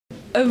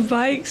A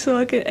bike so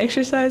I can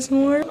exercise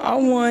more. I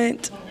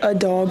want a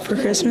dog for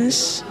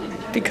Christmas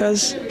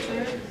because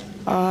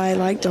I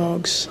like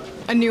dogs.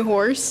 A new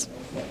horse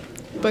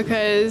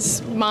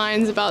because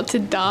mine's about to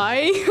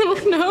die. I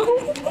don't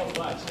know.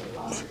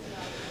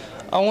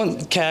 I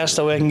want cash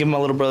that way I can give my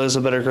little brothers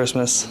a better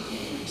Christmas.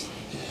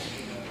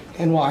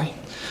 And why?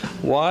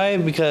 Why?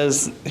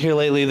 Because here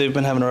lately they've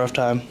been having a rough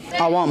time.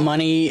 I want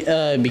money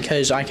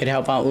because I could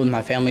help out with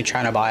my family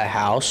trying to buy a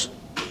house.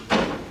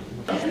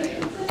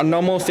 A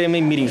normal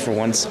family meeting for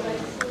once,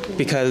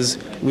 because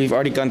we've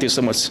already gone through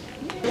so much.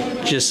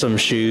 Just some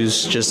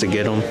shoes, just to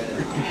get them.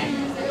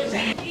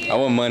 I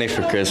want money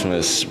for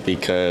Christmas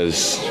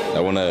because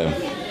I want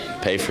to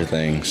pay for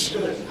things.